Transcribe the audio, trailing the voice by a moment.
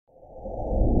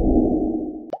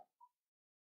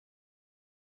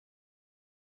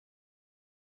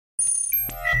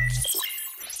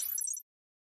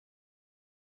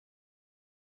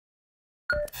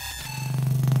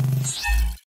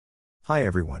Hi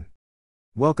everyone.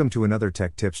 Welcome to another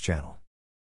Tech Tips channel.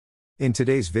 In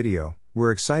today's video,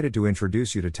 we're excited to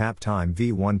introduce you to TapTime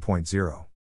v1.0.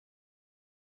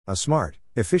 A smart,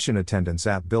 efficient attendance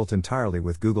app built entirely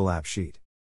with Google AppSheet.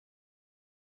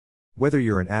 Whether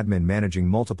you're an admin managing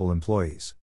multiple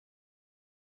employees,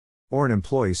 or an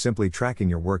employee simply tracking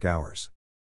your work hours,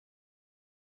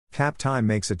 TapTime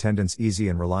makes attendance easy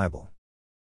and reliable.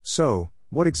 So,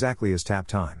 what exactly is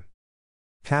TapTime?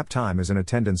 TapTime is an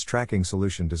attendance tracking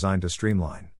solution designed to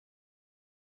streamline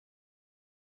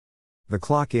the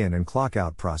clock in and clock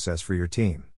out process for your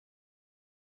team.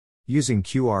 Using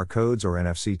QR codes or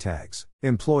NFC tags,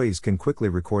 employees can quickly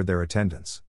record their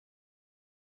attendance,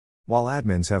 while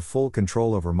admins have full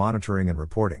control over monitoring and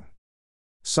reporting.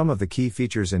 Some of the key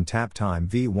features in TapTime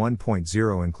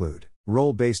v1.0 include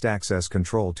role-based access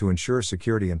control to ensure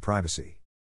security and privacy,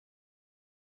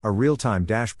 a real-time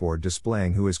dashboard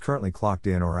displaying who is currently clocked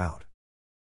in or out,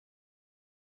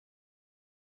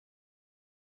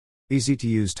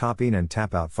 easy-to-use tap-in and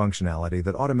tap-out functionality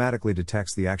that automatically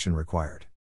detects the action required.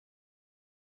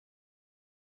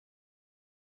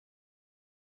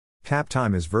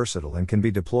 TapTime is versatile and can be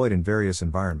deployed in various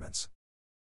environments,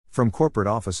 from corporate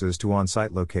offices to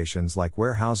on-site locations like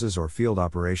warehouses or field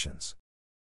operations.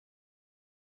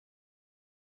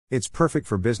 It's perfect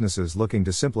for businesses looking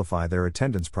to simplify their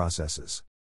attendance processes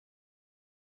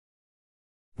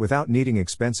without needing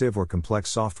expensive or complex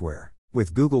software,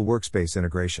 with Google Workspace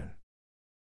integration.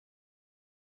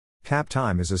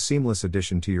 TapTime is a seamless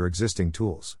addition to your existing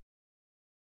tools.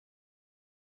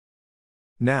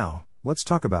 Now, let's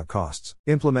talk about costs.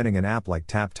 Implementing an app like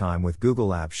TapTime with Google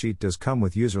AppSheet does come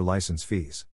with user license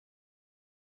fees.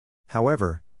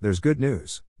 However, there's good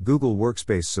news. Google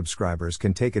Workspace subscribers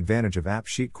can take advantage of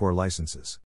AppSheet Core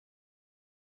licenses,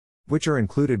 which are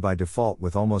included by default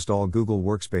with almost all Google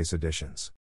Workspace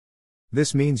editions.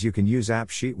 This means you can use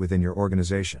AppSheet within your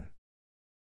organization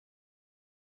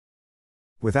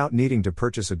without needing to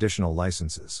purchase additional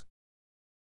licenses.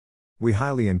 We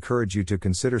highly encourage you to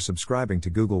consider subscribing to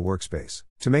Google Workspace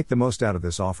to make the most out of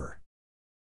this offer.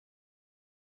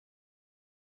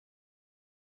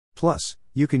 Plus,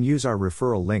 you can use our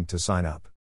referral link to sign up.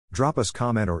 Drop us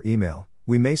comment or email,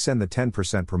 we may send the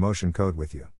 10% promotion code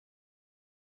with you.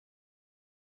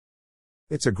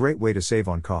 It's a great way to save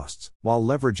on costs, while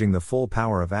leveraging the full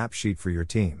power of AppSheet for your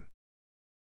team.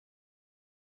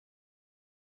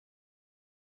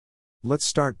 Let's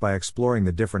start by exploring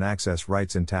the different access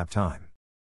rights in TapTime.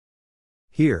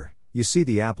 Here, you see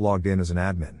the app logged in as an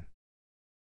admin.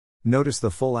 Notice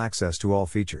the full access to all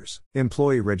features: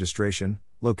 employee registration,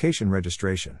 location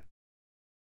registration,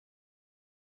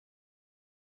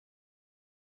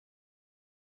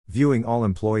 viewing all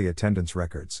employee attendance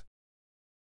records,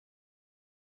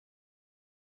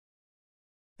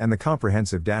 and the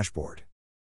comprehensive dashboard.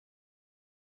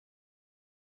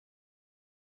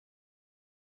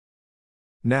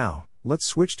 Now, let's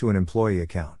switch to an employee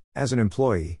account. As an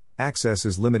employee, access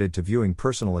is limited to viewing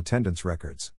personal attendance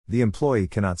records. The employee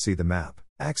cannot see the map,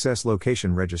 access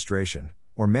location registration,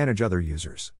 or manage other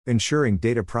users, ensuring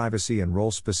data privacy and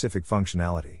role-specific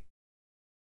functionality.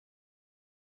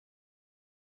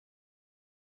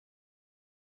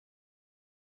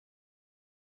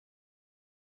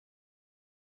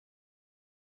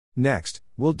 Next,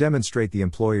 we'll demonstrate the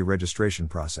employee registration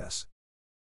process.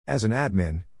 As an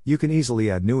admin, you can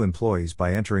easily add new employees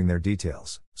by entering their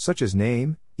details, such as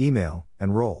name, email,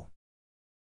 and role.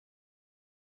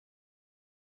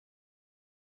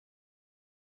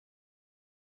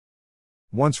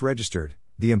 Once registered,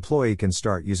 the employee can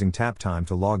start using TapTime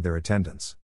to log their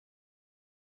attendance.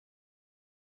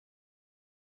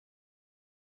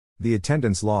 The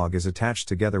attendance log is attached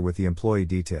together with the employee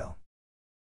detail.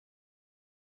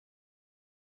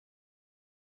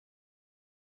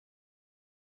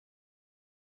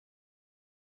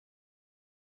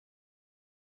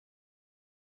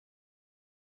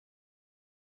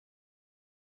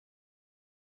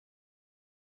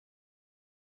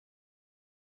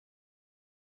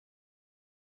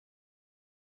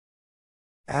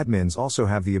 Admins also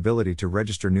have the ability to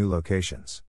register new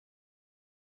locations.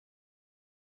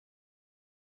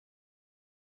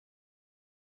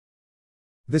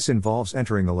 This involves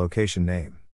entering the location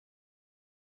name,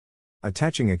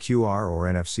 attaching a QR or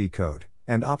NFC code,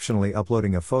 and optionally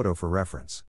uploading a photo for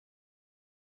reference.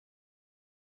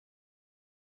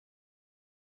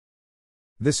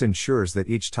 This ensures that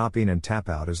each tap-in and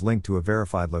tap-out is linked to a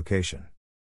verified location.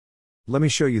 Let me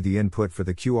show you the input for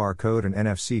the QR code and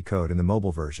NFC code in the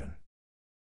mobile version.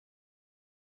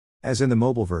 As in the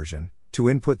mobile version, to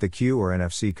input the Q or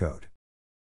NFC code,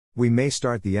 we may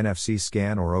start the NFC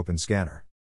scan or open scanner.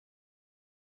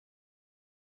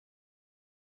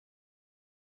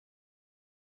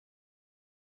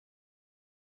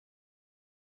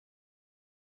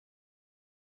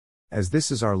 as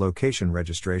this is our location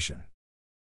registration.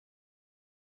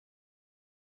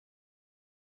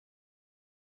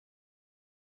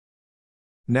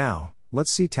 Now,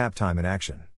 let's see TapTime in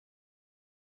action.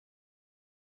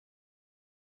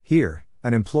 Here,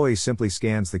 an employee simply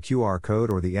scans the QR code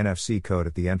or the NFC code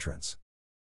at the entrance.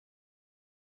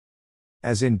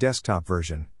 As in desktop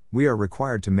version, we are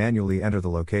required to manually enter the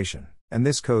location, and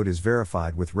this code is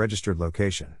verified with registered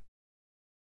location.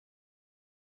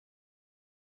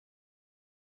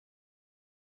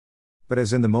 But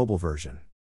as in the mobile version,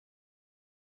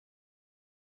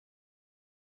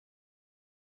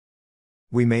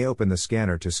 we may open the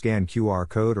scanner to scan QR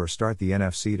code or start the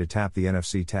NFC to tap the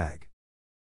NFC tag.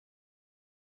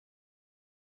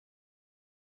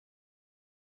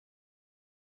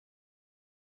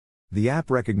 The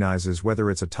app recognizes whether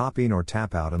it's a tap in or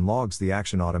tap out and logs the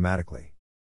action automatically.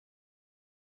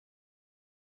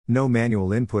 No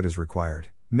manual input is required,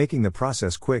 making the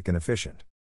process quick and efficient.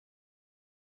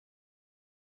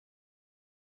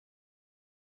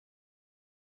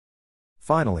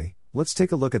 Finally, let's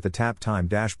take a look at the TapTime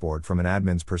dashboard from an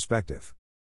admin's perspective.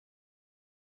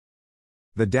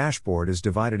 The dashboard is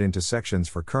divided into sections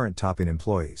for current tap-in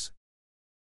employees,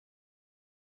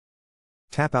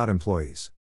 tap-out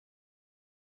employees,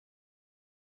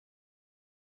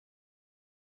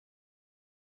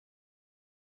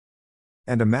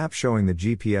 and a map showing the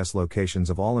GPS locations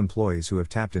of all employees who have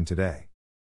tapped in today.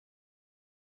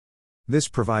 This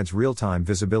provides real-time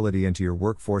visibility into your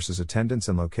workforce's attendance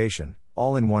and location,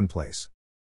 all in one place.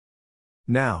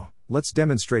 Now, let's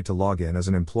demonstrate to log in as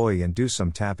an employee and do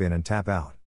some tap in and tap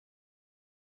out.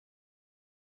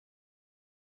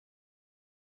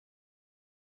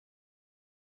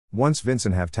 Once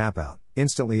Vincent have tap out,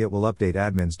 instantly it will update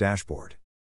admin's dashboard.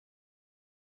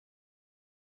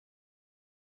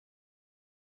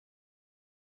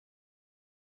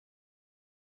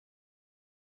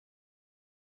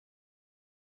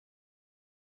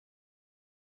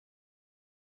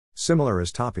 Similar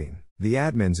as tapping, the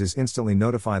admins is instantly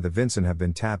notify the Vincent have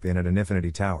been tap in at an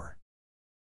Infinity Tower.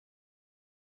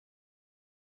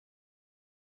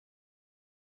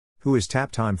 Who is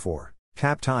TapTime for?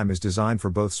 TapTime is designed for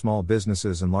both small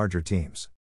businesses and larger teams.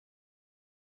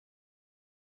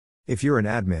 If you're an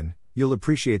admin, you'll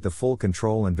appreciate the full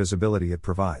control and visibility it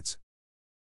provides.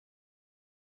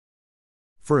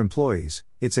 For employees,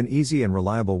 it's an easy and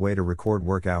reliable way to record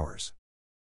work hours.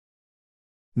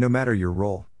 No matter your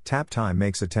role, TapTime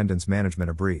makes attendance management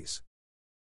a breeze.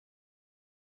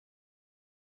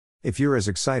 If you're as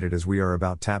excited as we are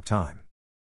about TapTime,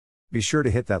 be sure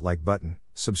to hit that like button,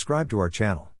 subscribe to our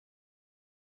channel,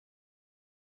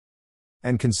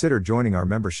 and consider joining our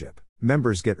membership.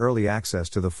 Members get early access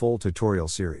to the full tutorial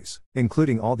series,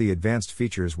 including all the advanced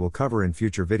features we'll cover in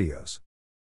future videos.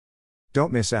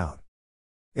 Don't miss out.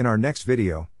 In our next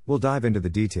video, we'll dive into the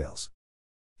details,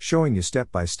 showing you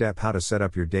step by step how to set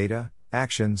up your data,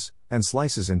 actions, and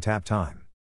slices in TapTime.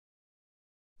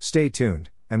 Stay tuned,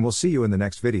 and we'll see you in the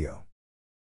next video.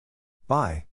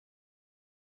 Bye.